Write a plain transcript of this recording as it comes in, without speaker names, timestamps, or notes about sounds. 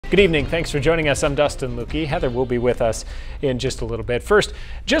Good evening. Thanks for joining us. I'm Dustin Lukey. Heather will be with us in just a little bit. First,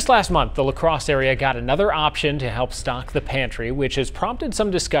 just last month, the La Crosse area got another option to help stock the pantry, which has prompted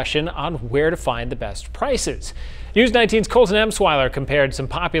some discussion on where to find the best prices. News 19's Colton Emsweiler compared some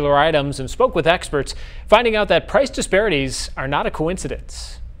popular items and spoke with experts, finding out that price disparities are not a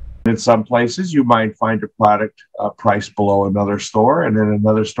coincidence. In some places, you might find a product priced below another store, and in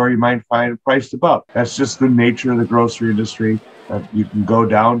another store, you might find it priced above. That's just the nature of the grocery industry. You can go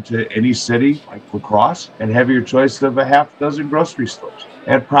down to any city like La Crosse and have your choice of a half dozen grocery stores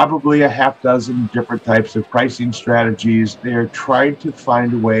and probably a half dozen different types of pricing strategies. They're trying to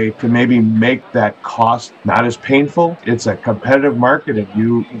find a way to maybe make that cost not as painful. It's a competitive market, and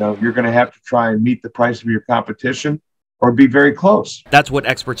you're going to have to try and meet the price of your competition or be very close. That's what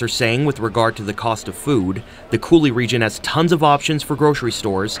experts are saying with regard to the cost of food. The Coulee region has tons of options for grocery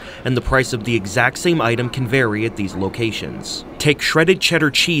stores, and the price of the exact same item can vary at these locations. Take shredded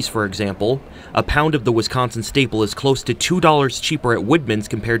cheddar cheese, for example. A pound of the Wisconsin staple is close to $2 cheaper at Woodman's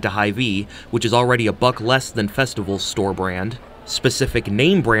compared to Hy-Vee, which is already a buck less than Festival's store brand. Specific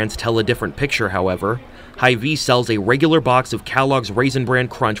name brands tell a different picture, however. Hy-Vee sells a regular box of Kellogg's Raisin Bran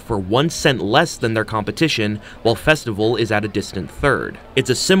Crunch for 1 cent less than their competition, while Festival is at a distant third. It's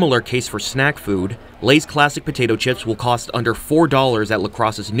a similar case for snack food. Lay's classic potato chips will cost under $4 at La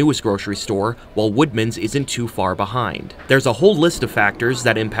Crosse's newest grocery store, while Woodman's isn't too far behind. There's a whole list of factors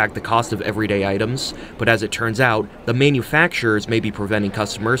that impact the cost of everyday items, but as it turns out, the manufacturers may be preventing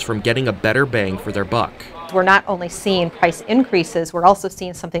customers from getting a better bang for their buck. We're not only seeing price increases, we're also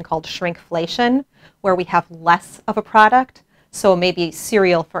seeing something called shrinkflation, where we have less of a product. So maybe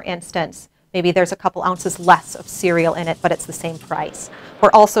cereal, for instance, maybe there's a couple ounces less of cereal in it, but it's the same price.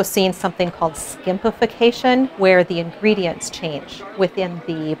 We're also seeing something called skimpification, where the ingredients change within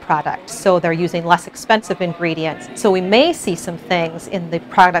the product. So they're using less expensive ingredients. So we may see some things in the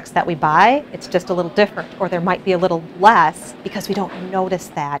products that we buy, it's just a little different, or there might be a little less because we don't notice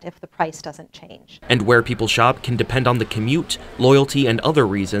that if the price doesn't change. And where people shop can depend on the commute, loyalty, and other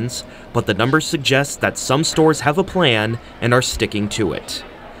reasons, but the numbers suggest that some stores have a plan and are sticking to it.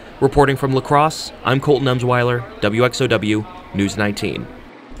 Reporting from La Crosse, I'm Colton Emsweiler, WXOW News 19.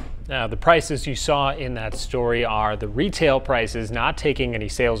 Now, the prices you saw in that story are the retail prices, not taking any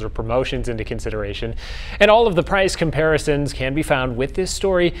sales or promotions into consideration. And all of the price comparisons can be found with this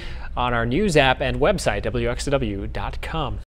story on our news app and website, WXOW.com.